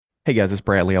Hey guys, it's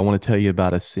Bradley. I want to tell you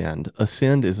about Ascend.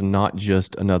 Ascend is not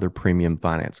just another premium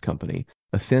finance company.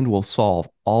 Ascend will solve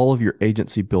all of your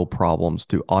agency bill problems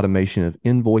through automation of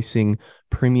invoicing,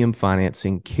 premium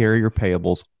financing, carrier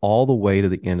payables, all the way to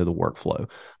the end of the workflow.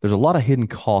 There's a lot of hidden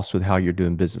costs with how you're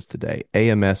doing business today.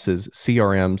 AMSs,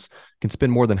 CRMs can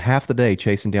spend more than half the day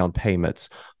chasing down payments,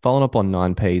 following up on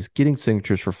non-pays, getting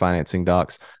signatures for financing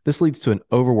docs. This leads to an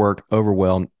overworked,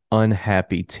 overwhelmed,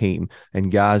 unhappy team.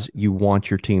 And guys, you want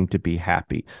your team to be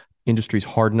happy. Industry's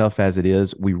hard enough as it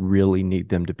is. We really need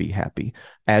them to be happy.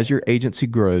 As your agency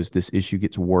grows, this issue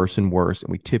gets worse and worse.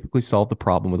 And we typically solve the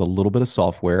problem with a little bit of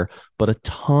software, but a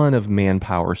ton of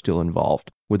manpower still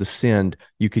involved. With Ascend,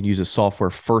 you can use a software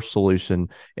first solution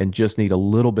and just need a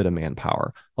little bit of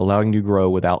manpower, allowing you to grow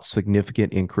without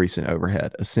significant increase in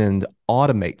overhead. Ascend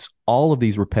automates all of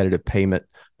these repetitive payment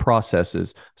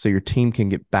processes so your team can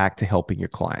get back to helping your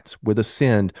clients. With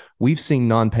Ascend, we've seen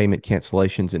non-payment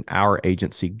cancellations in our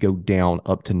agency go down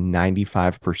up to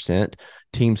 95%.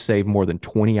 Teams save more than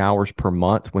 20 hours per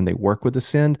month when they work with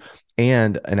Ascend,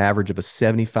 and an average of a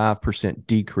 75%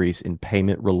 decrease in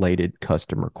payment-related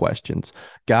customer questions.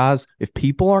 Guys, if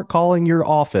people aren't calling your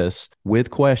office with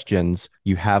questions,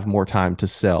 you have more time to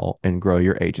sell and grow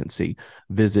your agency.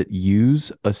 Visit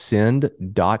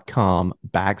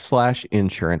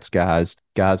useascend.com/insurance, guys.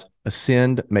 Guys,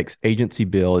 Ascend makes agency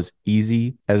bill as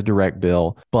easy as direct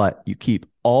bill, but you keep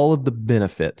all of the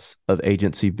benefits of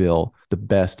agency bill, the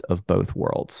best of both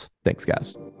worlds. Thanks,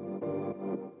 guys.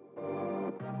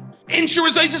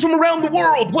 Insurance agents from around the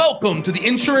world, welcome to the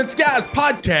Insurance Guys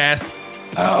podcast,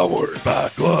 powered by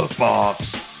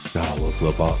Glovebox. I love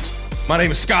Glovebox. My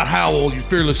name is Scott Howell, your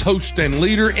fearless host and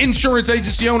leader, insurance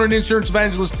agency owner and insurance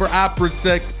evangelist for I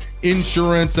Protect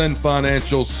Insurance and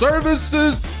Financial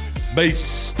Services,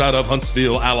 based out of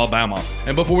Huntsville, Alabama.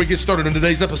 And before we get started on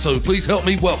today's episode, please help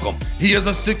me welcome. He is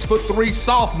a 6'3"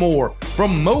 sophomore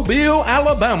from Mobile,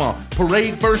 Alabama.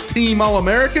 Parade first team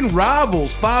All-American,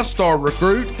 Rivals 5-star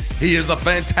recruit. He is a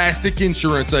fantastic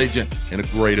insurance agent and a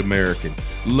great American.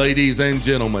 Ladies and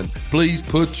gentlemen, please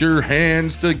put your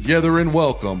hands together and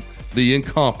welcome the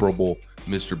incomparable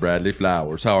Mr. Bradley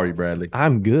Flowers. How are you, Bradley?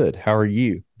 I'm good. How are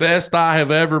you? Best I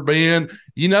have ever been.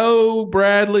 You know,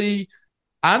 Bradley,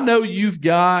 I know you've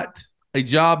got a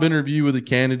job interview with a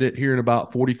candidate here in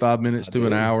about 45 minutes to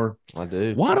an hour. I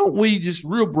do. Why don't we just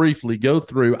real briefly go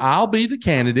through? I'll be the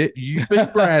candidate. You be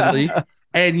Bradley.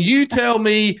 And you tell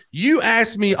me, you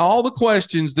ask me all the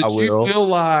questions that you feel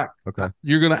like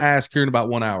you're going to ask here in about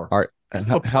 1 hour. All right.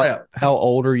 How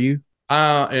old are you?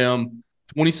 I am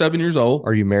 27 years old.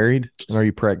 Are you married? And are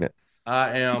you pregnant?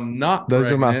 I am not Those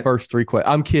pregnant. are my first three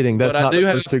questions. I'm kidding. That's but not I do the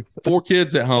have first two. 4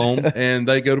 kids at home, and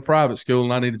they go to private school,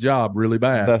 and I need a job really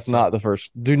bad. That's not the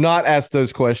first. Do not ask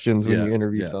those questions when you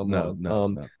interview someone.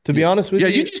 No. To be honest with you.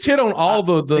 You just hit on all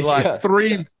the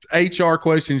 3 HR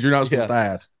questions you're not supposed to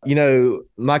ask. You know,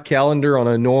 my calendar on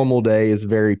a normal day is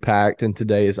very packed, and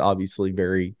today is obviously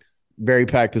very, very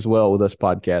packed as well with us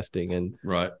podcasting. And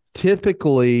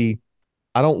typically,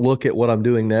 I don't look at what I'm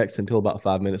doing next until about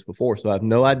 5 minutes before. So I have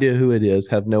no idea who it is,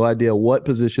 have no idea what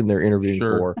position they're interviewing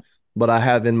for. But I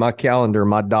have in my calendar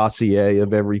my dossier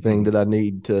of everything that I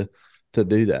need to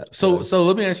do that. So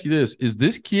let me ask you this. Is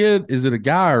this kid, is it a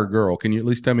guy or a girl? Can you at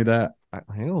least tell me that?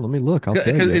 Hang on, let me look. I'll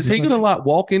tell you. Is he going to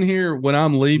walk in here when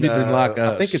I'm leaving in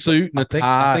a suit and a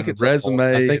tie and resume?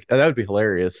 I think that would be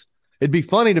hilarious. It'd be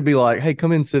funny to be like, hey,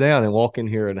 come in, sit down and walk in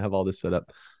here and have all this set up.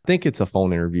 I think it's a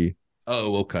phone interview.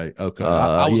 Oh, okay.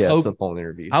 It's a phone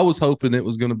interview. I was hoping it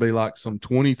was going to be like some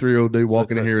 23-year-old dude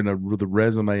walking in here with a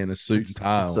resume and a suit and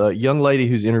tie. It's a young lady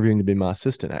who's interviewing to be my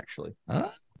assistant, actually. So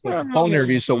it's a phone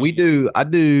interview. So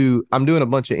I'm doing a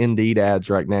bunch of Indeed ads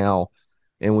right now.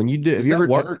 And when you do,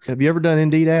 have you ever done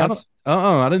Indeed ads?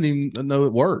 I didn't even know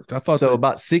it worked. I thought so.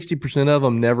 About 60% of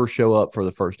them never show up for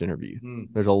the first interview.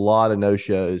 There's a lot of no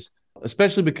shows,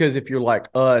 especially because if you're like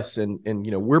us and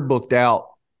we're booked out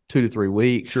 2 to 3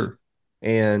 weeks. Sure.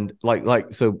 And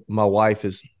so my wife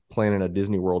is planning a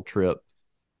Disney World trip,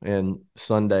 and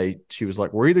Sunday she was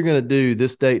like, we're either going to do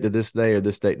this date to this day or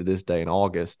this date to this day in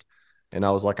August. And I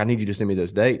was like, I need you to send me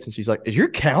those dates. And she's like, is your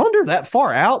calendar that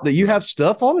far out that you have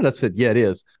stuff on it? I said, yeah, it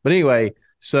is. But anyway,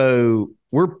 so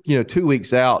we're, 2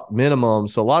 weeks out minimum.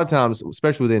 So a lot of times,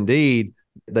 especially with Indeed,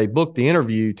 they book the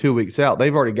interview 2 weeks out.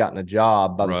 They've already gotten a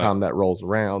job by the time that rolls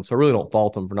around. So I really don't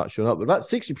fault them for not showing up. But about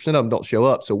 60% of them don't show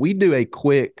up. So we do a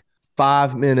quick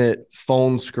 5-minute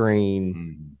phone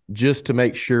screen just to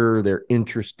make sure they're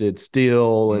interested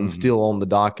still and still on the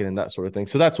docket and that sort of thing.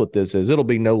 So that's what this is. It'll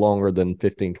be no longer than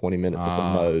 15, 20 minutes at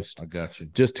the most. I got you.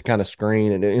 Just to kind of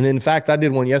screen. And in fact, I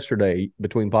did one yesterday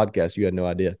between podcasts. You had no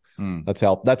idea. That's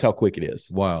how quick it is.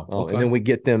 Wow. Okay. And then we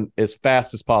get them as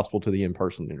fast as possible to the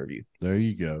in-person interview. There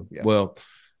you go. Yeah. Well,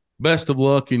 best of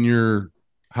luck in your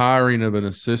hiring of an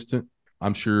assistant.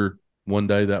 I'm sure one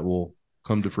day that will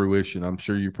come to fruition. I'm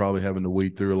sure you're probably having to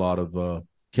weed through a lot of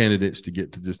candidates to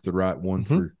get to just the right one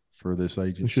for this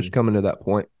agency. It's just coming to that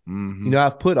point.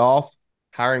 I've put off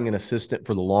hiring an assistant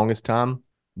for the longest time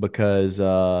because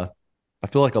I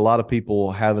feel like a lot of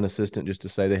people have an assistant just to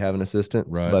say they have an assistant,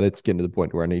 right? But it's getting to the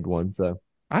point where I need one. So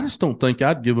I just don't think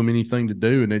I'd give them anything to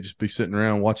do and they'd just be sitting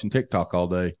around watching TikTok all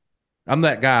day. I'm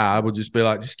that guy. I would just be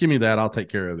like, just give me that. I'll take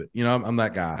care of it. I'm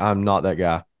that guy. I'm not that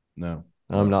guy. No.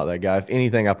 I'm not that guy. If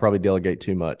anything, I probably delegate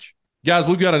too much. Guys,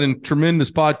 we've got a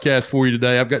tremendous podcast for you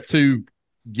today. I've got two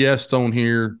guests on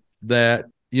here that,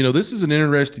 this is an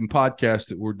interesting podcast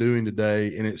that we're doing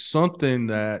today, and it's something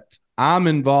that I'm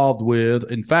involved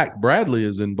with. In fact, Bradley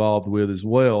is involved with as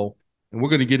well, and we're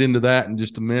going to get into that in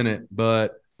just a minute,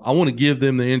 but I want to give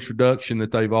them the introduction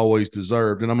that they've always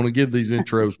deserved, and I'm going to give these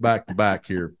intros back to back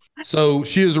here. So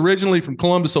she is originally from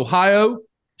Columbus, Ohio.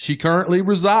 She currently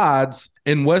resides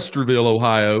in Westerville,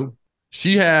 Ohio.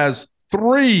 She has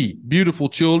 3 beautiful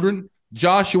children,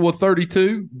 Joshua,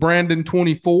 32, Brandon,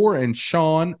 24, and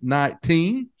Sean,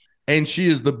 19. And she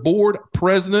is the board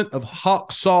president of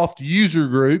HawkSoft User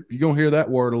Group. You're going to hear that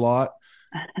word a lot.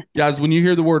 Guys, when you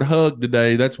hear the word hug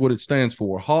today, that's what it stands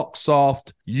for,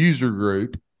 HawkSoft User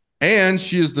Group. And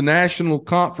she is the national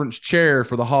conference chair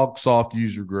for the HawkSoft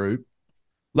User Group.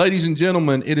 Ladies and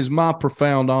gentlemen, it is my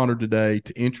profound honor today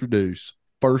to introduce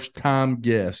first-time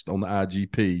guest on the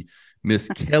IGP, Miss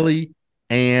Kelly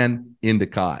Ann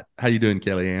Endicott. How you doing,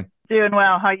 Kelly Ann? Doing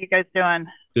well. How you guys doing?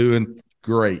 Doing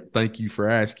great. Thank you for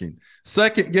asking.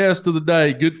 Second guest of the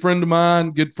day, good friend of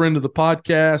mine, good friend of the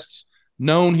podcasts.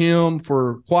 Known him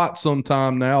for quite some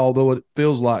time now, although it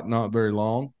feels like not very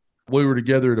long. We were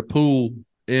together at a pool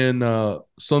in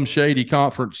some shady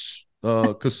conference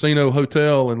casino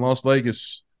hotel in Las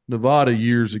Vegas, Nevada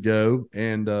years ago,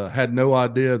 and had no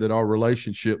idea that our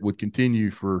relationship would continue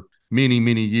for many,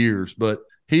 many years. But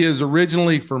he is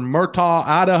originally from Murtaugh,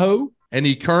 Idaho, and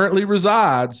he currently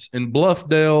resides in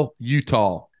Bluffdale,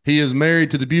 Utah. He is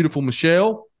married to the beautiful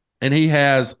Michelle, and he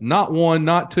has not 1,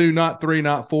 not 2, not 3,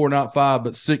 not 4, not 5,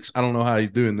 but 6. I don't know how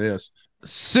he's doing this.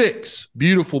 6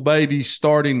 beautiful babies,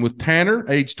 starting with Tanner,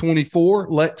 age 24,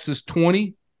 Lexus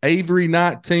 20, Avery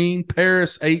 19,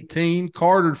 Paris 18,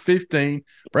 Carter 15.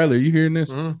 Bradley, are you hearing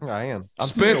this? I am. I'm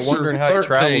Spencer wondering how 13.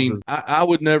 he travels. I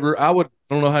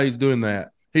don't know how he's doing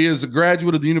that. He is a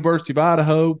graduate of the University of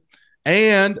Idaho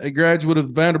and a graduate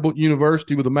of Vanderbilt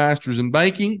University with a master's in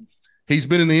banking. He's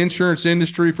been in the insurance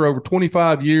industry for over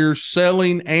 25 years,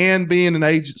 selling and being an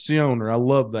agency owner. I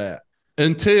love that.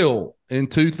 Until in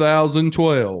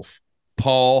 2012,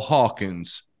 Paul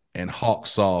Hawkins and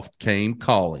HawkSoft came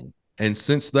calling. And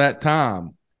since that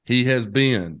time, he has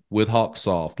been with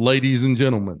HawkSoft. Ladies and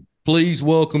gentlemen, please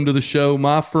welcome to the show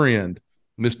my friend,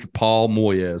 Mr. Paul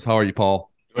Moyes. How are you,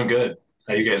 Paul? Doing good.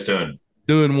 How you guys doing?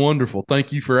 Doing wonderful.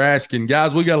 Thank you for asking.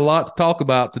 Guys, we got a lot to talk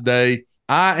about today.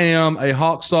 I am a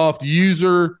HawkSoft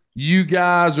user. You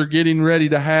guys are getting ready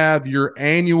to have your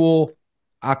annual,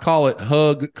 I call it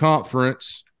Hug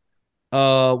Conference.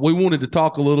 We wanted to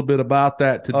talk a little bit about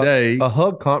that today. A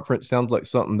hug conference sounds like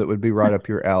something that would be right up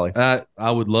your alley.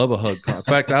 I would love a hug conference.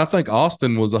 In fact, I think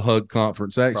Austin was a hug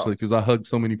conference, actually, because I hugged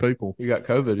so many people. You got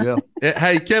COVID, yeah.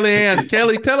 Hey, Kelly Ann,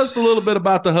 Kelly, tell us a little bit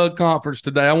about the hug conference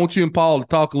today. I want you and Paul to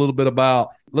talk a little bit about,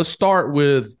 let's start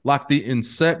with like the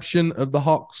inception of the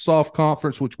HawkSoft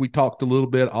conference, which we talked a little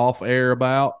bit off air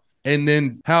about, and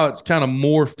then how it's kind of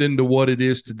morphed into what it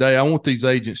is today. I want these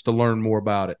agents to learn more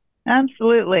about it.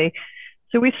 Absolutely.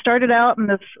 So we started out in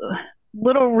this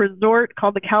little resort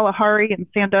called the Kalahari in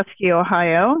Sandusky,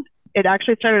 Ohio. It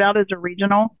actually started out as a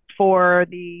regional for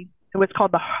it was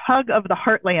called the Hug of the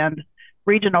Heartland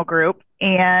regional group.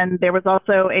 And there was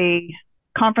also a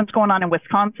conference going on in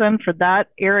Wisconsin for that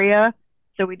area.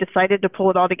 So we decided to pull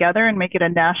it all together and make it a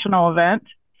national event.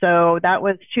 So that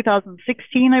was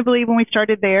 2016, I believe, when we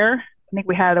started there. I think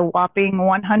we had a whopping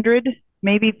 100,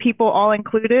 maybe people all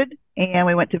included. And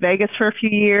we went to Vegas for a few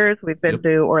years. We've been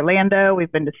to Orlando.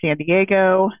 We've been to San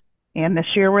Diego. And this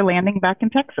year we're landing back in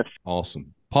Texas.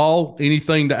 Awesome. Paul,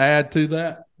 anything to add to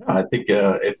that? I think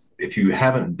if you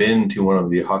haven't been to one of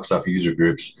the HawkSoft user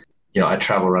groups, I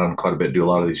travel around quite a bit, do a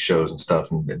lot of these shows and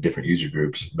stuff in different user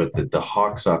groups, but the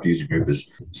Hawksoft user group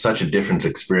is such a different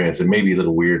experience. It may be a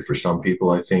little weird for some people,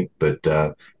 I think, but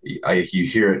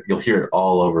you'll hear it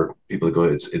all over. People go,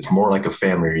 it's more like a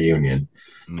family reunion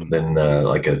than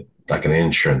like an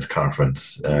insurance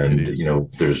conference. And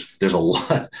there's a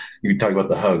lot. You talk about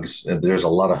the hugs, and there's a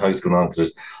lot of hugs going on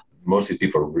because most of these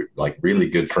people are like really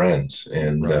good friends,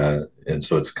 and Right. And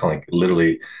so it's kind of like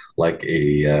literally like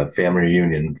a family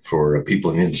reunion for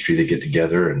people in the industry that get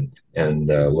together and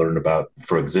learn about,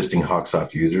 for existing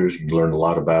Hawksoft users, you learn a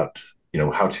lot about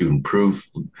how to improve.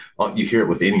 You hear it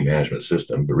with any management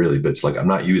system, but it's like I'm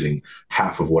not using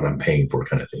half of what I'm paying for,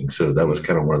 kind of thing. So that was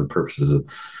kind of one of the purposes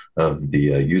of the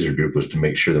user group, was to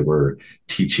make sure that we're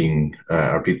teaching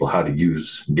our people how to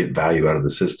use and get value out of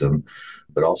the system.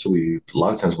 But also, a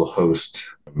lot of times we'll host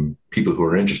people who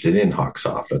are interested in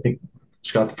Hawksoft. I think,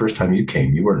 Scott, the first time you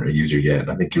came, you weren't a user yet.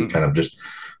 I think you were kind of just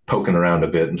poking around a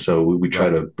bit. And so we try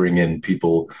to bring in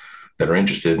people that are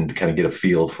interested and to kind of get a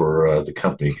feel for the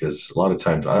company. Because a lot of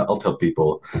times I'll tell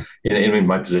people in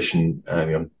my position,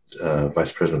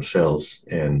 vice president of sales,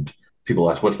 and people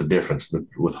ask, what's the difference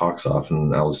with Hawksoft?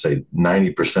 And I'll say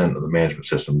 90% of the management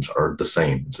systems are the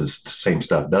same. It's the same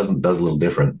stuff. Does a little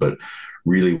different, but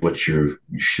really what you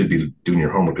should be doing your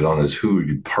homework on is who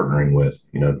you're partnering with,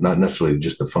 not necessarily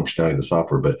just the functionality of the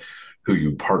software, but who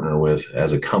you partner with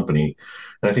as a company.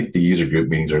 And I think the user group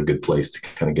meetings are a good place to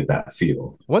kind of get that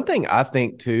feel. One thing I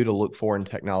think too to look for in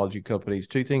technology companies,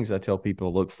 two things I tell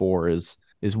people to look for is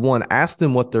one, ask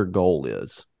them what their goal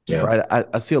is. Yeah. Right.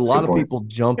 I see a lot of people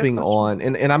jumping on,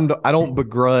 and I don't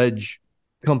begrudge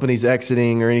companies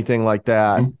exiting or anything like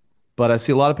that. Mm-hmm. But I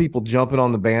see a lot of people jumping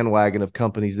on the bandwagon of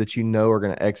companies that are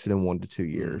going to exit in 1 to 2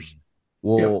 years.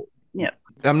 Well, yeah.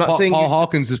 I'm not saying Paul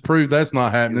Hawkins has proved that's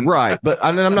not happening, right? But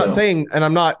I'm not saying, and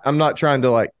I'm not trying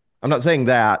to I'm not saying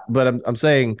that, but I'm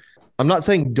saying I'm not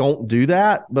saying don't do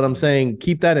that, but I'm saying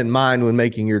keep that in mind when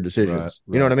making your decisions.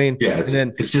 Right. You know what I mean? Yeah,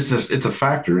 it's just it's a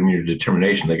factor in your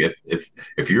determination. Like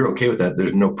if you're okay with that,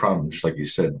 there's no problem. Just like you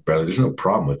said, brother, there's no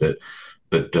problem with it.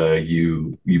 But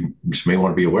you just may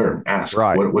want to be aware and ask,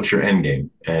 what's your end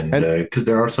game? And because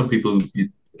there are some people who,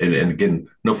 and again,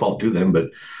 no fault to them, but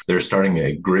they're starting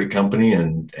a great company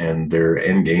and their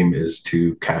end game is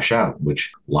to cash out,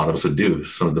 which a lot of us would do.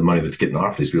 Some of the money that's getting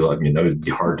offered these people, it'd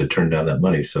be hard to turn down that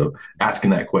money. So asking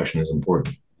that question is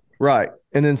important. Right.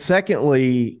 And then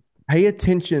secondly, pay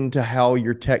attention to how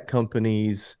your tech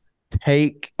companies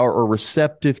take or are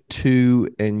receptive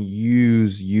to and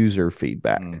use user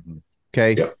feedback. Mm-hmm.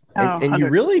 Okay. Yep. And you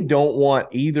really don't want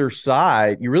either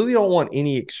side. You really don't want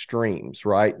any extremes,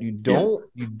 right? You don't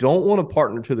want to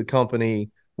partner with the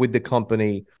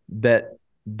company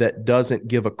that doesn't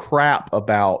give a crap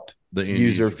about the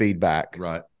user feedback.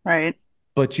 Right. Right.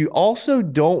 But you also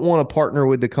don't want to partner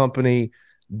with the company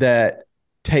that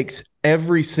takes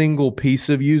every single piece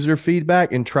of user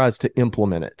feedback and tries to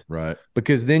implement it. Right.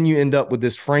 Because then you end up with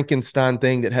this Frankenstein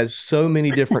thing that has so many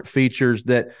different features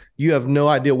that you have no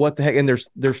idea what the heck. And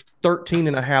there's 13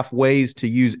 and a half ways to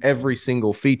use every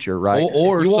single feature, right?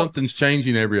 Or something's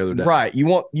changing every other day. Right. You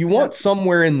want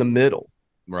somewhere in the middle.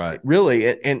 Right.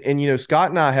 Really. And Scott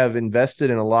and I have invested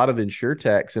in a lot of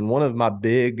insurtechs, and one of my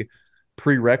big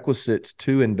prerequisites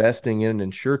to investing in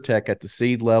an insurtech at the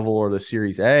seed level or the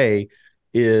Series A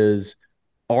is,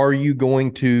 are you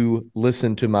going to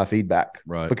listen to my feedback?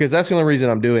 Right. Because that's the only reason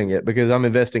I'm doing it, because I'm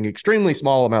investing extremely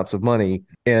small amounts of money,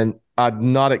 and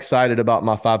I'm not excited about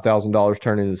my $5,000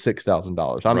 turning into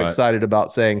 $6,000. I'm excited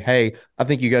about saying, hey, I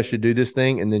think you guys should do this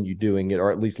thing, and then you doing it,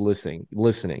 or at least listening.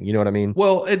 You know what I mean?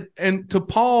 Well, and to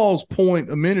Paul's point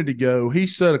a minute ago, he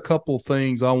said a couple of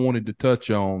things I wanted to touch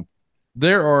on.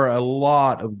 There are a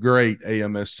lot of great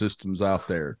AMS systems out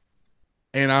there.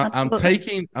 And I'm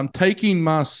taking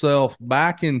myself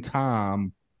back in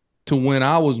time to when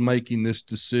I was making this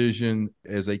decision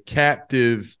as a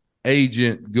captive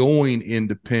agent going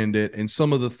independent, and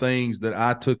some of the things that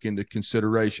I took into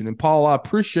consideration. And Paul, I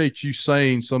appreciate you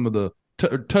saying some of the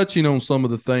touching on some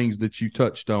of the things that you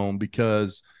touched on,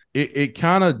 because it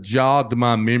kind of jogged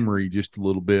my memory just a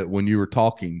little bit when you were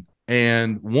talking.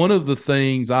 And one of the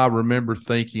things I remember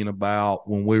thinking about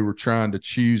when we were trying to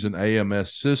choose an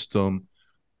AMS system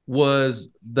was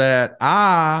that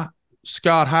I,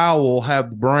 Scott Howell, have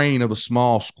the brain of a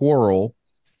small squirrel,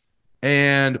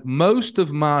 and most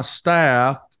of my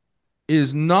staff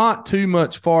is not too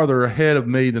much farther ahead of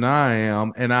me than I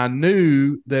am. And I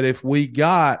knew that if we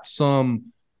got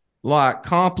some like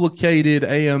complicated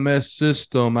AMS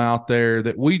system out there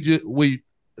that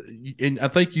and I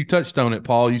think you touched on it,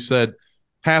 Paul, you said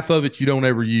half of it you don't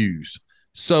ever use.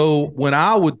 So when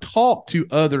I would talk to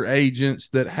other agents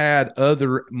that had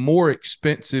other more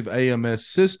expensive AMS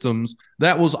systems,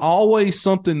 that was always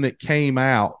something that came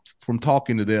out from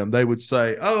talking to them. They would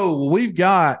say, oh, well, we've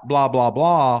got blah, blah,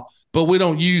 blah, but we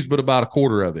don't use but about a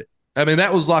quarter of it. I mean,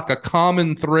 that was like a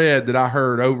common thread that I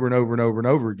heard over and over and over and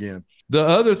over again. The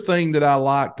other thing that I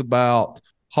liked about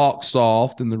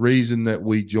HawkSoft and the reason that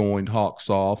we joined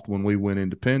HawkSoft when we went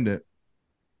independent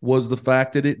was the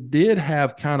fact that it did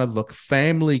have kind of a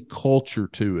family culture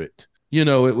to it. You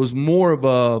know, it was more of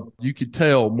a, you could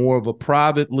tell, more of a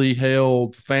privately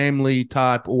held, family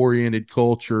type oriented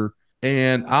culture.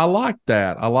 And I liked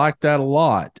that. I liked that a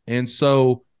lot. And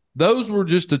so those were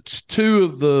just two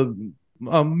of the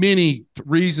many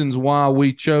reasons why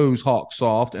we chose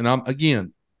HawkSoft. And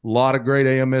again, a lot of great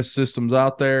AMS systems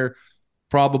out there.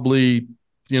 Probably,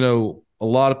 you know, a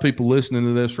lot of people listening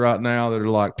to this right now that are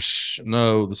like,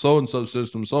 no, the so-and-so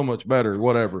system is so much better,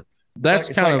 whatever. That's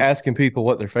it's kind like of asking people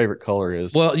what their favorite color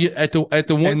is. Well, at the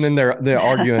one, and then they're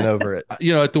arguing over it.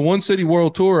 You know, at the One City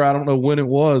World Tour, I don't know when it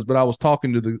was, but I was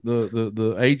talking to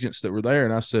the agents that were there,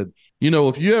 and I said, you know,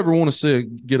 if you ever want to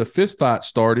get a fist fight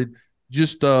started,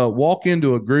 just walk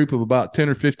into a group of about 10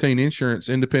 or 15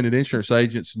 independent insurance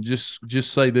agents and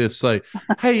just say this, say,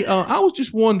 hey, I was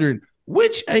just wondering,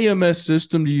 which AMS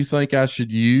system do you think I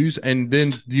should use? And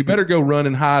then you better go run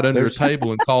and hide under a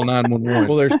table and call 911.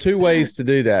 Well, there's two ways to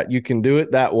do that. You can do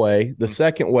it that way. The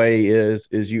second way is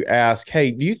you ask,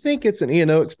 hey, do you think it's an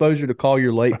E&O exposure to call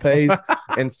your late pays?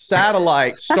 And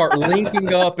satellites start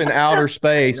linking up in outer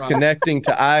space, connecting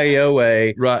to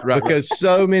IAOA. Right. Because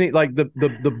so many, like the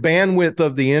bandwidth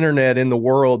of the internet in the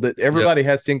world, that everybody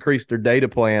has to increase their data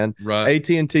plan. Right.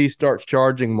 AT&T starts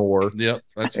charging more. Yep,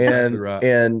 that's exactly right.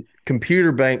 And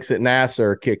computer banks at NASA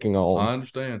are kicking on. I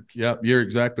understand. Yep, you're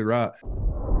exactly right.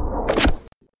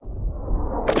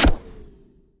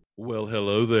 Well,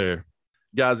 hello there.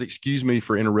 Guys, excuse me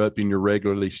for interrupting your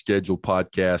regularly scheduled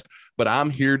podcast, but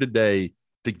I'm here today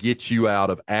to get you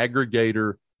out of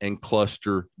aggregator and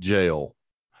cluster jail.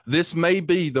 This may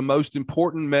be the most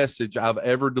important message I've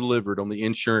ever delivered on the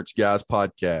Insurance Guys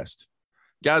podcast.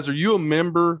 Guys, are you a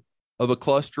member of a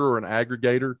cluster or an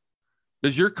aggregator?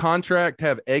 Does your contract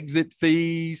have exit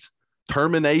fees,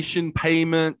 termination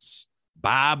payments,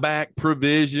 buyback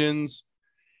provisions?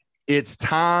 It's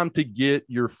time to get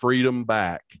your freedom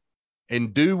back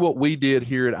and do what we did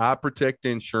here at iProtect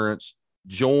Insurance.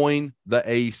 Join the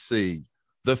AC,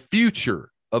 the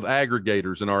future of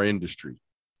aggregators in our industry.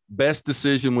 Best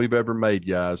decision we've ever made,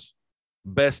 guys.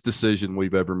 Best decision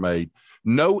we've ever made.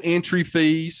 No entry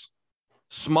fees,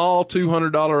 small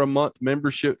 $200 a month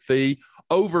membership fee,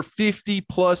 over 50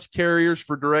 plus carriers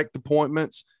for direct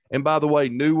appointments. And by the way,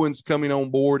 new ones coming on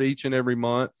board each and every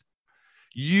month.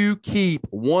 You keep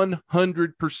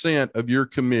 100% of your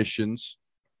commissions,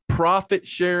 profit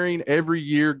sharing every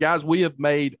year. Guys, we have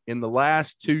made in the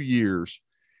last 2 years,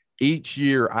 each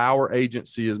year, our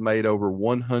agency has made over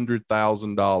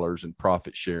 $100,000 in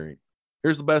profit sharing.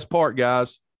 Here's the best part,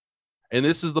 guys. And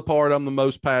this is the part I'm the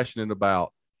most passionate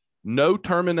about. No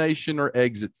termination or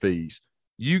exit fees.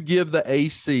 You give the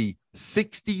AC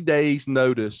 60 days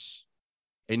notice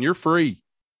and you're free.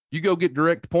 You go get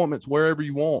direct appointments wherever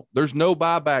you want. There's no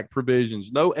buyback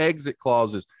provisions, no exit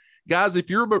clauses. Guys, if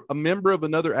you're a member of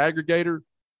another aggregator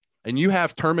and you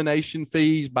have termination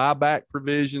fees, buyback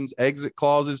provisions, exit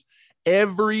clauses,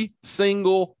 every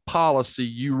single policy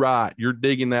you write, you're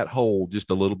digging that hole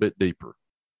just a little bit deeper.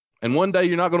 And one day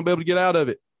you're not going to be able to get out of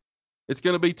it. It's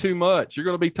going to be too much. You're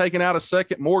going to be taking out a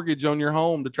second mortgage on your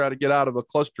home to try to get out of a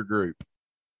cluster group.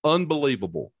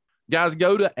 Unbelievable. Guys,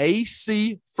 go to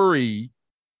acfree.org.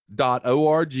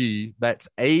 That's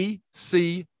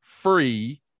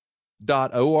acfree.org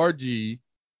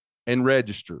and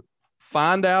register.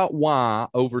 Find out why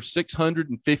over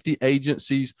 650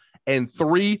 agencies and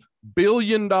 $3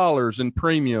 billion in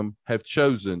premium have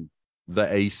chosen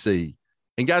the AC.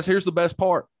 And guys, here's the best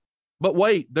part. But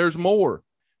wait, there's more.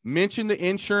 Mention the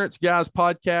Insurance Guys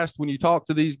podcast when you talk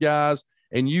to these guys,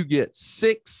 and you get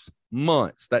 6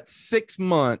 months. That's 6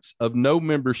 months of no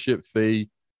membership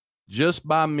fee just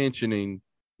by mentioning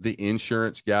the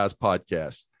Insurance Guys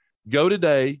podcast. Go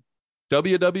today,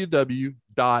 www.acfree.org,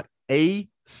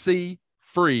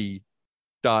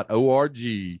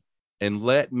 and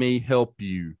let me help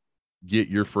you get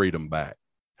your freedom back.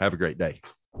 Have a great day.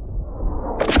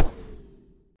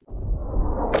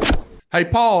 Hey,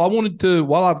 Paul, I wanted to,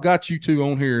 while I've got you two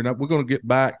on here, and we're going to get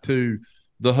back to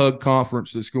the HUG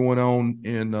conference that's going on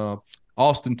in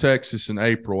Austin, Texas in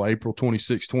April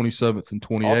 26th, 27th, and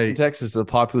 28th. Austin, Texas is a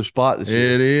popular spot this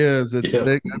year. It is.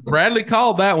 Bradley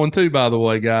called that one too, by the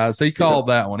way, guys. He called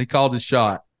that one. He called his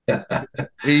shot.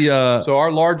 So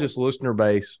our largest listener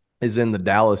base is in the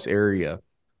Dallas area.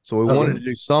 So we wanted to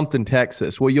do something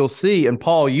Texas. Well, you'll see, and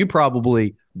Paul, you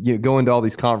probably go into all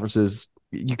these conferences,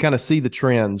 you kind of see the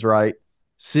trends, right?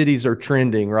 Cities are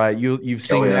trending, right? You've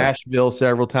seen Nashville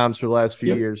several times for the last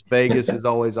few years. Vegas is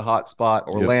always a hot spot.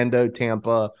 Orlando,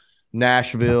 Tampa,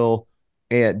 Nashville,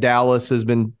 and Dallas has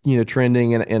been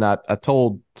trending. And I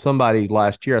told somebody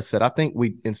last year, I said, I think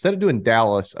instead of doing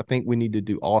Dallas, I think we need to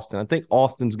do Austin. I think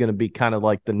Austin's going to be kind of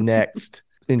like the next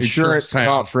insurance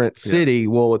conference city.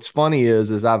 Well, what's funny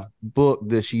is I've booked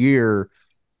this year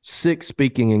 6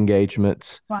 speaking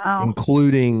engagements,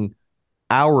 including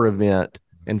our event,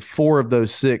 and 4 of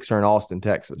those 6 are in Austin,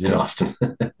 Texas. In Austin.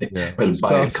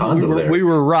 We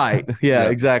were right. Yeah,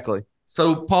 exactly.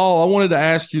 So, Paul, I wanted to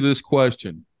ask you this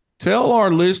question. Tell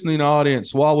our listening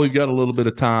audience, while we've got a little bit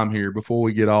of time here before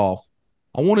we get off,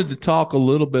 I wanted to talk a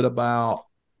little bit about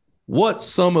what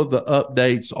some of the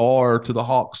updates are to the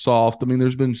HawkSoft. I mean,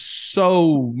 there's been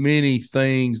so many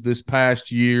things this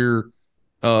past year,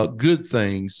 good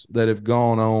things that have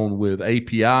gone on with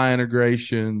API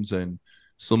integrations and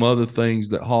some other things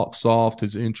that HawkSoft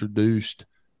has introduced.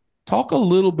 Talk a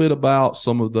little bit about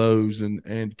some of those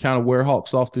and kind of where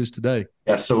HawkSoft is today.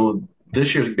 Yeah, so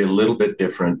this year's going to be a little bit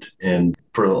different. And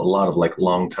for a lot of like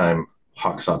longtime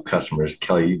HawkSoft customers,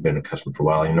 Kelly, you've been a customer for a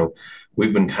while,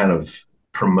 we've been kind of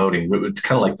promoting. It's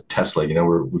kind of like the Tesla,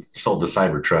 we've sold the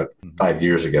Cybertruck 5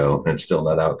 years ago and it's still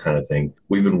not out kind of thing.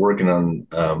 We've been working on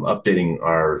updating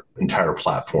our entire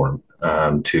platform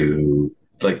to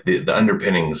like the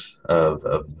underpinnings of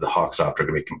the HawkSoft are going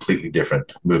to be completely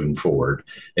different moving forward.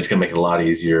 It's going to make it a lot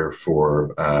easier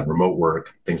for remote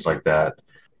work, things like that.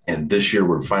 And this year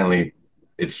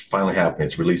it's finally happening.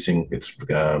 It's releasing. It's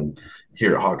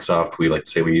here at HawkSoft, we like to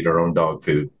say we eat our own dog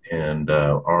food, and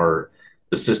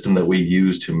the system that we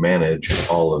use to manage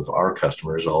all of our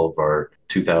customers, all of our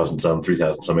 2,000 some,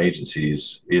 3,000 some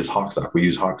agencies is HawkSoft. We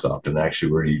use HawkSoft, and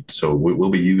actually we'll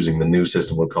be using the new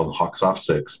system we'll call HawkSoft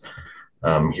 6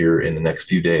 here in the next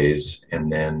few days,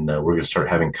 and then we're going to start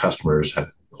having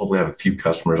hopefully have a few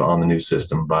customers on the new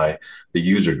system by the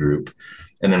user group,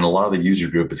 and then a lot of the user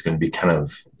group is going to be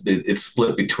it's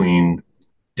split between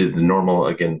the normal,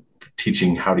 again,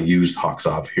 teaching how to use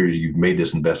HawkSoft. You've made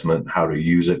this investment, how to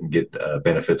use it and get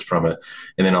benefits from it.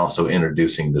 And then also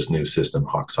introducing this new system,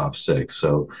 HawkSoft 6.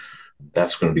 So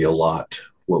that's going to be a lot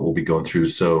what we'll be going through.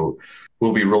 So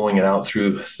we'll be rolling it out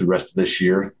through the rest of this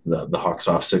year, the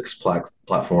HawkSoft 6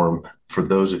 platform. For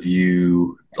those of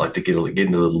you like to get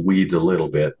into the weeds a little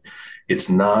bit, it's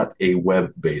not a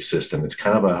web-based system. It's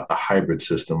kind of a hybrid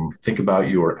system. Think about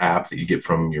your app that you get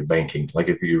from your banking. Like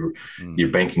if your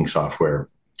banking software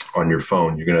on your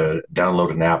phone, you're going to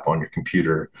download an app on your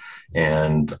computer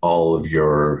and all of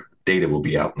your data will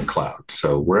be out in the cloud.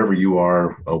 So wherever you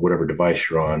are, whatever device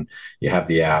you're on, you have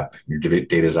the app, your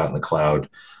data is out in the cloud.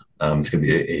 It's going to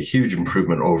be a huge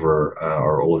improvement over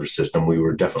our older system. We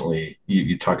were definitely,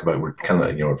 you talk about, we're kind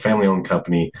of, a family-owned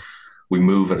company. We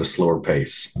move at a slower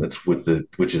pace. That's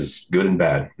which is good and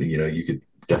bad. You could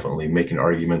definitely make an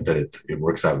argument that it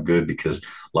works out good because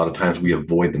a lot of times we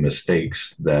avoid the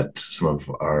mistakes that some of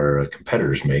our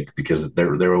competitors make because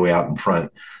they're way out in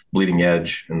front, bleeding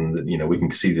edge, and we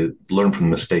can learn from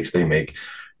the mistakes they make.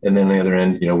 And then on the other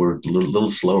end, we're a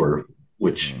little slower,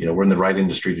 which we're in the right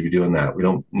industry to be doing that. We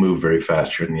don't move very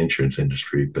fast here in the insurance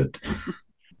industry, but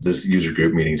this user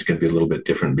group meeting is going to be a little bit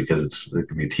different because it's going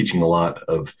to be teaching a lot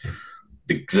of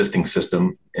the existing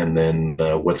system and then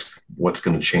what's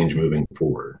going to change moving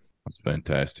forward. That's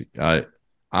fantastic.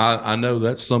 I know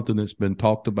that's something that's been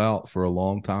talked about for a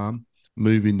long time,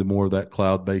 moving to more of that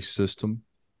cloud-based system.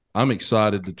 I'm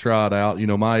excited to try it out.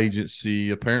 My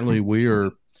agency, apparently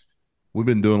we've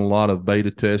been doing a lot of beta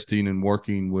testing and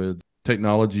working with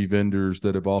technology vendors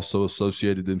that have also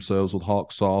associated themselves with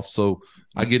HawkSoft. So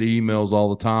I get emails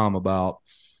all the time about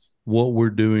what we're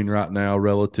doing right now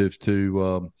relative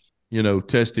to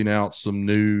testing out some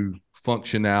new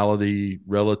functionality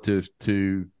relative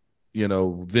to,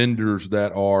 vendors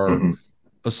that are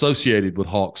associated with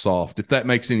HawkSoft, if that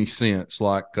makes any sense.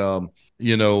 Like, I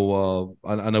know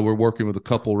we're working with a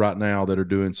couple right now that are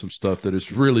doing some stuff that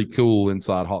is really cool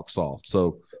inside HawkSoft.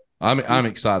 So I'm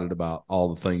excited about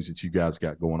all the things that you guys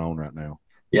got going on right now.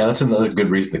 Yeah, that's another good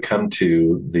reason to come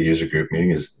to the user group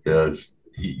meeting is,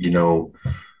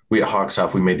 we at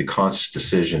HawkSoft, we made the conscious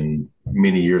decision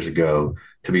many years ago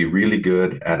to be really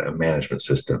good at a management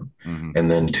system and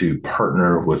then to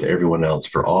partner with everyone else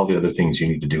for all the other things you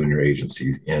need to do in your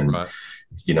agency. And,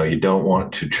 you don't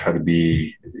want to try to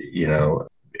be,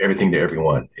 everything to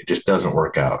everyone. It just doesn't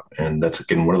work out. And that's,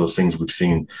 again, one of those things we've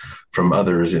seen from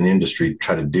others in the industry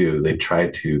try to do. They try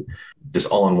to, this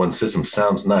all-in-one system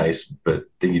sounds nice, but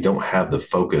then you don't have the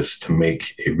focus to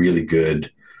make a really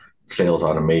good sales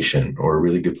automation or a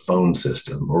really good phone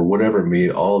system or whatever it may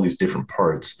be, all these different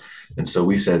parts. And so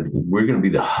we said, we're going to be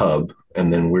the hub,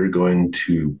 and then we're going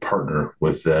to partner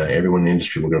with everyone in the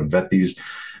industry. We're going to vet these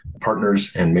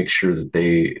partners and make sure that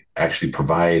they actually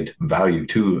provide value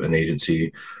to an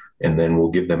agency, and then we'll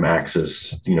give them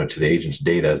access, to the agent's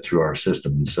data through our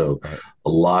system. And so a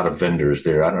lot of vendors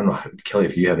there. I don't know, Kelly,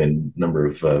 if you have a number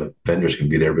of vendors can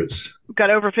be there, but We've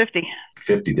got over 50.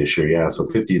 50 this year. Yeah. So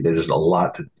 50, there's a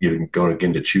lot to, going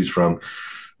again to choose from.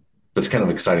 That's kind of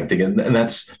an exciting thing. And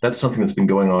that's something that's been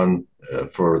going on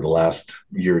for the last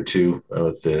year or two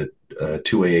with the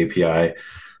two-way API.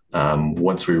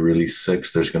 Once we release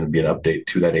 6, there's going to be an update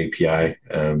to that API,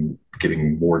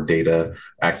 giving more data,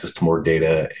 access to more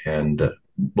data, and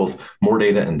both more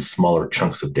data and smaller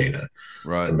chunks of data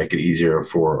to make it easier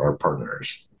for our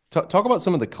partners. Talk about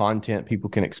some of the content people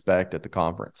can expect at the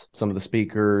conference, some of the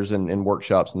speakers and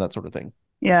workshops and that sort of thing.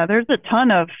 Yeah, there's a ton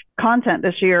of content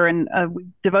this year, and we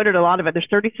devoted a lot of it. There's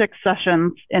 36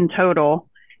 sessions in total,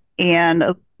 and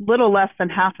a little less than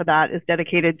half of that is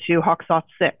dedicated to HawkSoft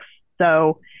 6.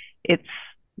 So it's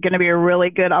going to be a really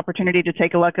good opportunity to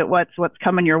take a look at what's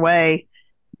coming your way.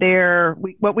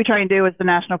 What we try and do as the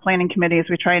National Planning Committee is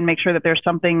we try and make sure that there's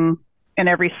something in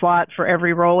every slot for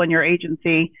every role in your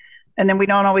agency. And then we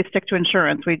don't always stick to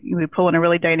insurance. We pull in a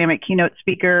really dynamic keynote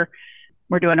speaker.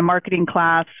 We're doing a marketing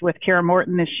class with Kara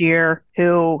Morton this year,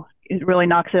 who really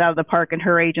knocks it out of the park in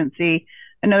her agency.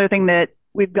 Another thing that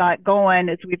we've got going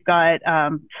is we've got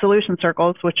solution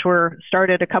circles, which were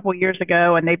started a couple years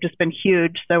ago, and they've just been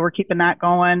huge. So we're keeping that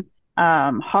going.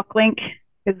 HawkLink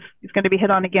is going to be hit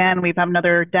on again. We have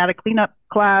another data cleanup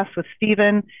class with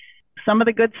Stephen. Some of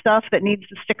the good stuff that needs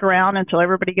to stick around until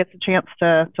everybody gets a chance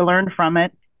to learn from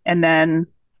it. And then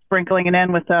sprinkling it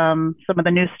in with some of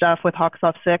the new stuff with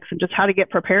HawkSoft 6 and just how to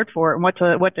get prepared for it and what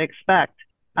to expect.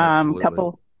 A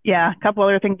couple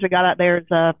other things we got out there is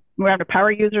we're having a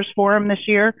Power Users Forum this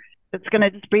year. It's going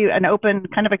to just be an open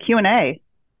kind of a Q&A.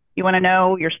 You want to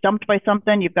know, you're stumped by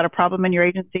something, you've got a problem in your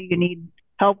agency, you need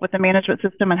help with the management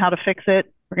system and how to fix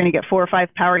it. We're going to get 4 or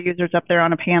 5 power users up there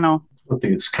on a panel. One thing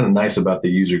that's kind of nice about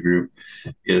the user group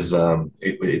is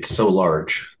it's so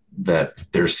large that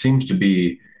there seems to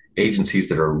be agencies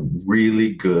that are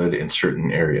really good in certain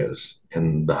areas.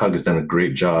 And the HUG has done a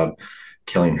great job,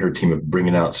 Kelly and her team, of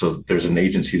bringing out. So there's an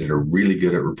agencies that are really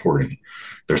good at reporting.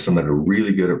 There's some that are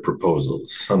really good at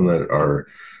proposals, some that are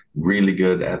really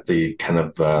good at the kind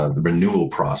of the renewal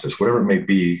process, whatever it may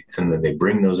be. And then they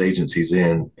bring those agencies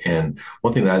in. And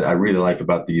one thing that I really like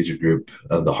about the user group,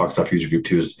 the HawkSoft user group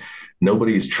too, is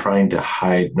nobody's trying to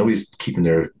hide, nobody's keeping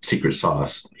their secret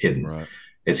sauce hidden. Right.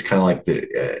 It's kind of like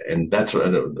and that's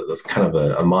kind of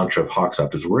a mantra of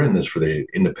HawkSoft is we're in this for the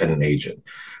independent agent.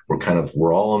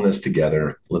 We're all in this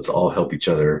together. Let's all help each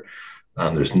other.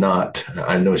 There's not,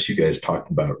 I noticed you guys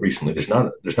talked about recently, there's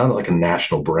not like a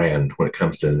national brand when it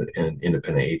comes to an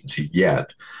independent agency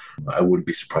yet. I wouldn't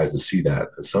be surprised to see that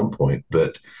at some point,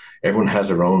 but everyone has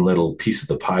their own little piece of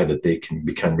the pie that they can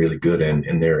become really good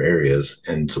in their areas.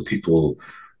 And so people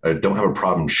don't have a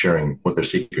problem sharing what their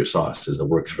secret sauce is that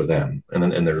works for them.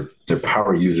 And they're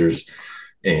power users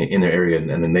in their area.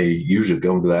 And then they usually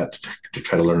go into that to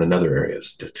try to learn in other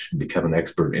areas, to become an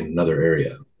expert in another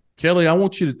area. Kelly, I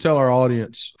want you to tell our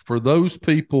audience, for those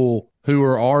people who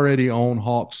are already on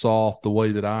HawkSoft the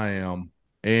way that I am,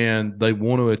 and they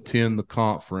want to attend the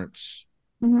conference,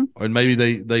 and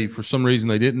maybe they for some reason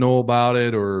they didn't know about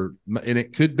it, and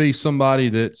it could be somebody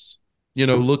that's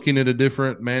looking at a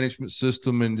different management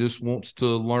system and just wants to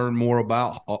learn more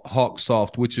about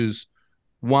HawkSoft, which is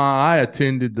why I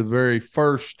attended the very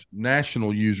first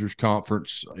National Users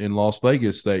Conference in Las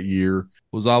Vegas that year.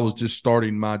 I was just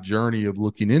starting my journey of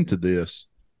looking into this.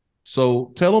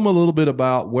 So tell them a little bit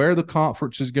about where the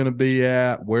conference is going to be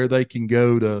at, where they can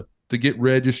go to get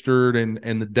registered,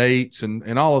 and the dates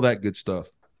and all of that good stuff.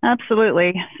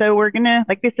 Absolutely. So we're going to,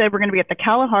 like we said, we're going to be at the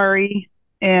Kalahari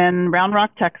in Round Rock,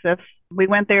 Texas. We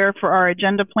went there for our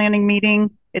agenda planning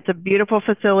meeting. It's a beautiful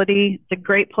facility. It's a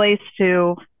great place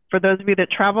for those of you that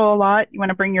travel a lot, you want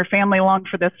to bring your family along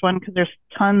for this one because there's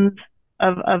tons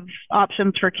of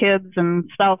options for kids and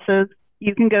spouses.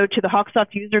 You can go to the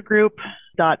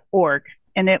HawkSoftUserGroup.org,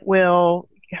 and it will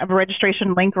have a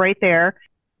registration link right there.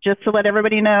 Just to let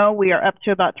everybody know, we are up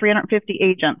to about 350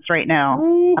 agents right now.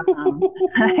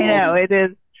 I know it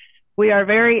is. We are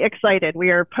very excited.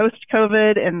 We are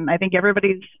post-COVID, and I think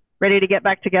everybody's ready to get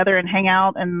back together and hang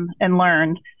out and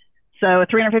learn. So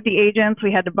 350 agents,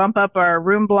 we had to bump up our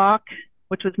room block,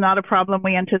 which was not a problem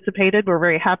we anticipated. We're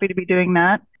very happy to be doing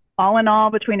that. All in all,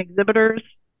 between exhibitors,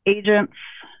 agents,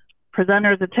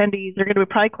 presenters, attendees, they're going to be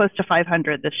probably close to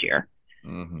 500 this year.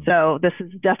 Mm-hmm. So this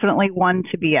is definitely one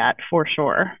to be at for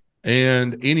sure.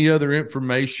 And any other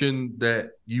information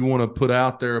that you want to put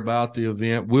out there about the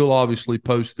event, we'll obviously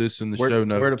post this in the show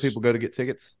notes. Where do people go to get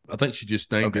tickets? I think she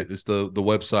just named it. It's the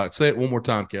website. Say it one more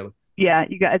time, Kelly. Yeah,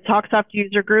 you got it's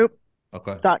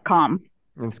HawksOftUserGroup.com.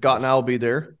 And Scott and I will be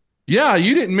there. Yeah,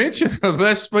 you didn't mention the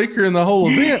best speaker in the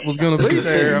whole event was going to be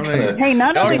there. I mean, hey,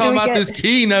 not y'all only talking about this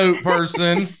keynote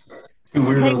person. Hey,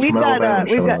 we've got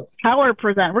power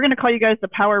present. We're going to call you guys the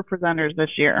power presenters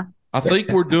this year. I think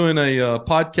we're doing a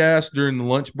podcast during the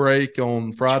lunch break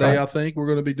on Friday. Right. I think we're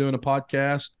going to be doing a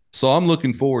podcast. So I'm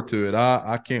looking forward to it.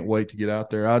 I can't wait to get out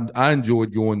there. I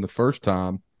enjoyed going the first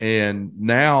time. And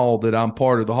now that I'm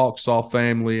part of the Hawksoft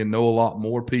family and know a lot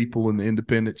more people in the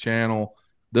independent channel,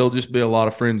 there'll just be a lot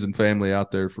of friends and family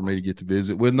out there for me to get to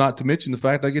visit with, not to mention the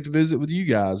fact I get to visit with you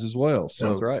guys as well. So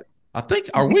that's right. I think,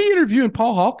 are we interviewing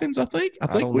Paul Hawkins? I think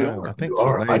we are. I think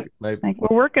so. Maybe.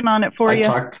 We're working on it for you.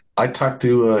 I talked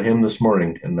to him this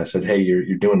morning, and I said, "Hey,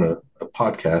 you're doing a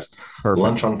podcast, perfect.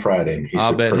 Lunch on Friday." And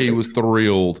I bet perfect. He was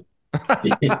thrilled.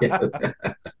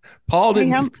 Paul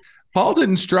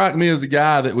didn't strike me as a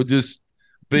guy that would just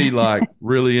be like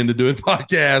really into doing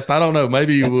podcasts. I don't know.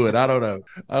 Maybe you would. I don't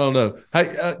know.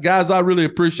 Hey, guys, I really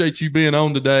appreciate you being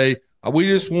on today. We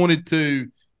just wanted to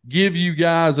give you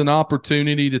guys an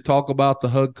opportunity to talk about the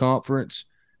HUG conference.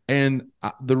 And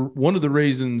one of the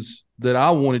reasons that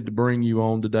I wanted to bring you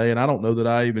on today, and I don't know that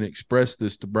I even expressed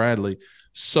this to Bradley,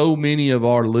 so many of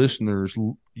our listeners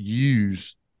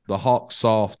use the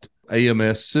Hawksoft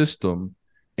AMS system.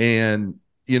 And,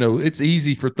 you know, it's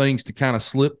easy for things to kind of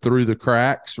slip through the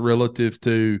cracks relative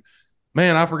to,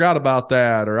 man, I forgot about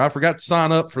that, or I forgot to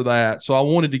sign up for that. So I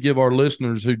wanted to give our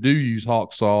listeners who do use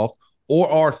Hawksoft or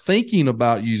are thinking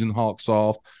about using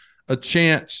Hawksoft a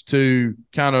chance to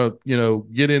kind of, you know,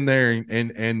 get in there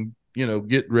and you know,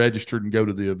 get registered and go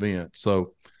to the event.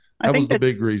 So that was the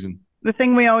big reason. The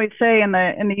thing we always say in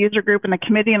the user group and the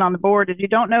committee and on the board is you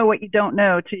don't know what you don't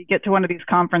know till you get to one of these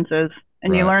conferences,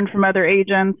 and you learn from other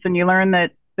agents, and you learn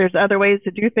that there's other ways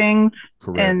to do things.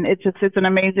 Correct. And it's an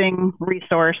amazing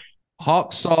resource.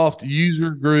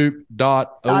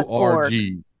 HawksOftUserGroup.org.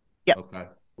 Yep. Okay.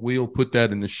 We'll put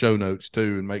that in the show notes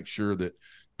too and make sure that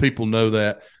people know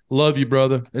that. Love you,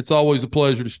 brother. It's always a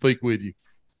pleasure to speak with you.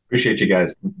 Appreciate you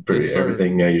guys for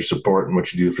everything, your support and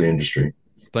what you do for the industry.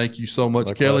 Thank you so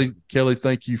much, Kelly. Kelly,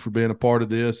 thank you for being a part of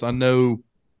this. I know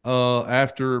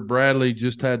after Bradley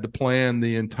just had to plan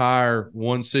the entire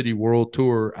One City World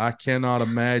Tour, I cannot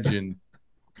imagine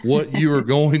what you are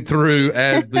going through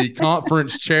as the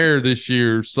conference chair this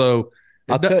year. So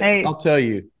I'll tell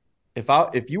you, if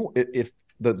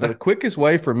the quickest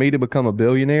way for me to become a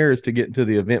billionaire is to get into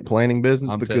the event planning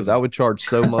business, because I would charge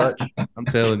so much. I'm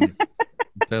telling you.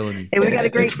 Hey, we got a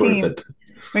great team.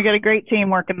 We got a great team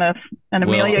working this, and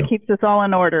Amelia keeps us all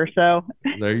in order. So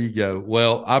there you go.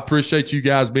 Well, I appreciate you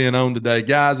guys being on today.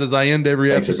 Guys, as I end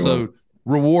every episode,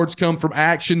 rewards come from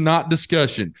action, not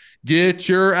discussion. Get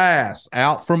your ass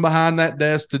out from behind that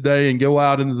desk today and go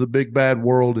out into the big bad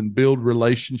world and build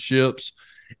relationships.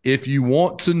 If you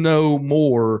want to know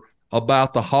more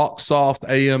about the Hawksoft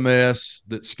AMS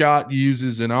that Scott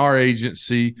uses in our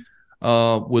agency,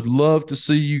 would love to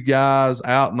see you guys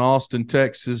out in Austin,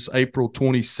 Texas, April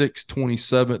 26th,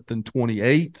 27th, and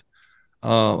 28th.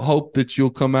 Hope that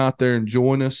you'll come out there and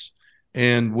join us.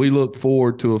 And we look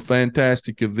forward to a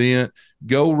fantastic event.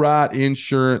 Go write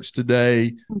insurance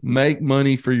today. Make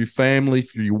money for your family,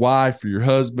 for your wife, for your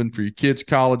husband, for your kids'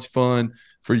 college fund,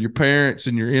 for your parents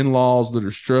and your in-laws that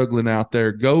are struggling out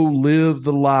there. Go live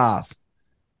the life.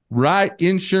 Write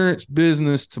insurance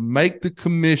business to make the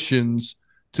commissions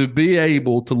to be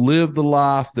able to live the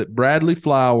life that Bradley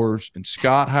Flowers and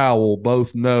Scott Howell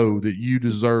both know that you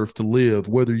deserve to live.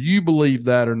 Whether you believe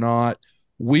that or not,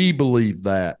 we believe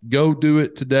that. Go do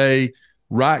it today.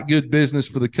 Write good business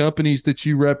for the companies that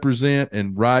you represent,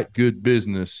 and write good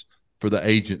business for the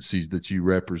agencies that you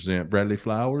represent. Bradley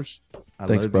Flowers,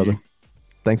 thanks, brother.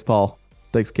 Thanks, Paul.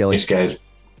 Thanks, Kelly. Thanks, guys.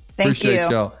 Appreciate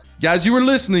y'all. Guys, you were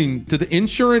listening to the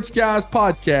Insurance Guys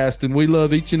podcast, and we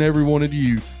love each and every one of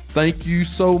you. Thank you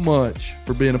so much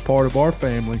for being a part of our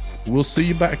family. We'll see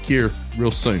you back here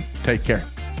real soon. Take care.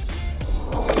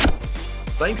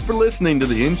 Thanks for listening to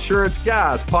the Insurance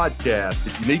Guys podcast.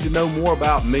 If you need to know more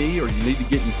about me or you need to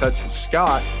get in touch with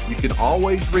Scott, you can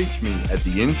always reach me at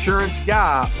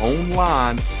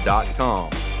theinsuranceguyonline.com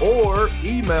or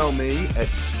email me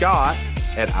at scott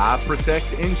at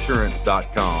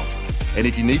iprotectinsurance.com. And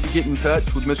if you need to get in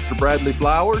touch with Mr. Bradley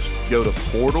Flowers, go to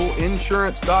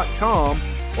portalinsurance.com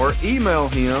or email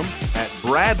him at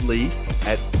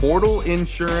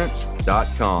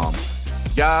bradley@portalinsurance.com.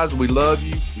 Guys, we love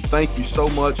you. We thank you so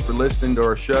much for listening to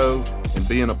our show and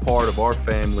being a part of our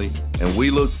family. And we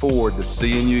look forward to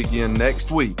seeing you again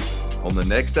next week on the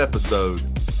next episode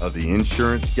of the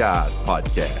Insurance Guys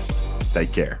podcast.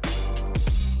 Take care.